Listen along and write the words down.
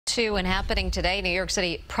2 and happening today. New York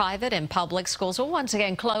City private and public schools will once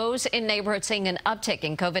again close in neighborhoods seeing an uptick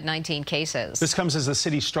in COVID-19 cases. This comes as the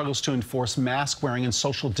city struggles to enforce mask wearing and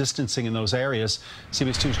social distancing in those areas.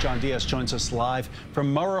 CBS 2's John Diaz joins us live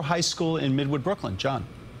from Morrow High School in Midwood, Brooklyn. John.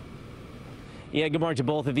 Yeah, good morning to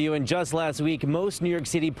both of you. And just last week, most New York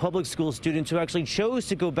City public school students who actually chose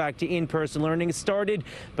to go back to in-person learning started,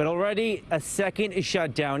 but already a second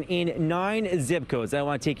shutdown in 9 zip codes. I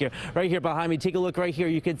want to take you right here behind me. Take a look right here.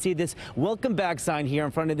 You can see this welcome back sign here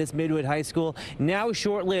in front of this Midwood High School. Now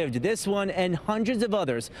short-lived, this one and hundreds of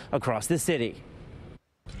others across the city.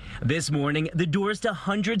 This morning, the doors to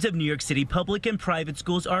hundreds of New York City public and private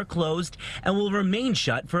schools are closed and will remain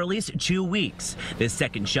shut for at least 2 weeks. This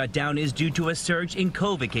second shutdown is due to a surge in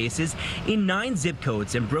COVID cases in 9 zip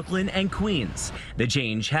codes in Brooklyn and Queens. The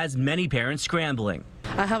change has many parents scrambling.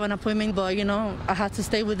 I have an appointment, but I have to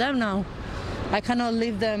stay with them now. I cannot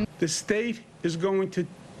leave them. The state is going to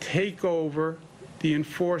take over the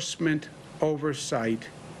enforcement oversight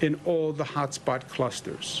in all the hotspot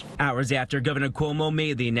clusters. Hours after Governor Cuomo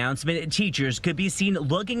made the announcement, teachers could be seen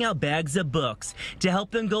lugging out bags of books to help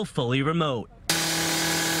them go fully remote.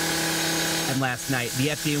 And last night, the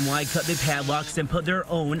FDNY cut the padlocks and put their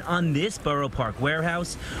own on this Borough Park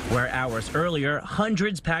warehouse, where hours earlier,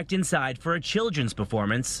 hundreds packed inside for a children's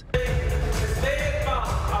performance.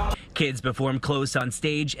 Kids performed close on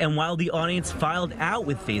stage, and while the audience filed out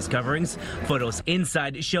with face coverings, photos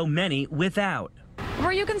inside show many without.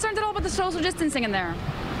 Were you concerned at all about the social distancing in there?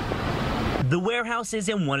 The warehouse is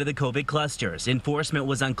in one of the COVID clusters. Enforcement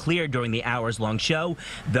was unclear during the hours-long show.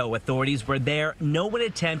 Though authorities were there, no one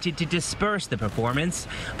attempted to disperse the performance.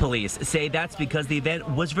 Police say that's because the event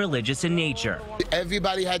was religious in nature.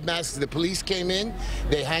 Everybody had masks. The police came in.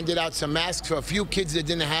 They handed out some masks for a few kids that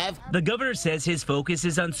didn't have. The governor says his focus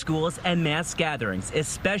is on schools and mass gatherings,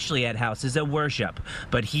 especially at houses of worship.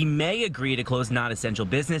 But he may agree to close non-essential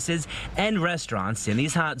businesses and restaurants in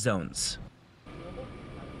these hot zones.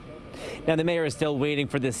 Now, the mayor is still waiting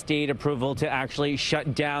for the state approval to actually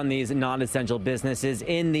shut down these non-essential businesses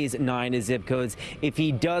in these 9 zip codes. If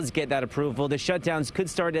he does get that approval, the shutdowns could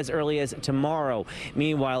start as early as tomorrow.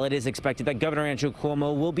 Meanwhile, it is expected that Governor Andrew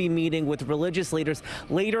Cuomo will be meeting with religious leaders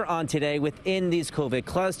later on today within these COVID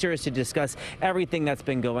clusters to discuss everything that's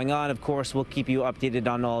been going on. Of course, we'll keep you updated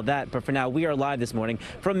on all that. But for now, we are live this morning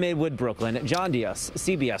from Midwood, Brooklyn. John Diaz,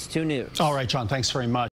 CBS 2 News. All right, John, thanks very much.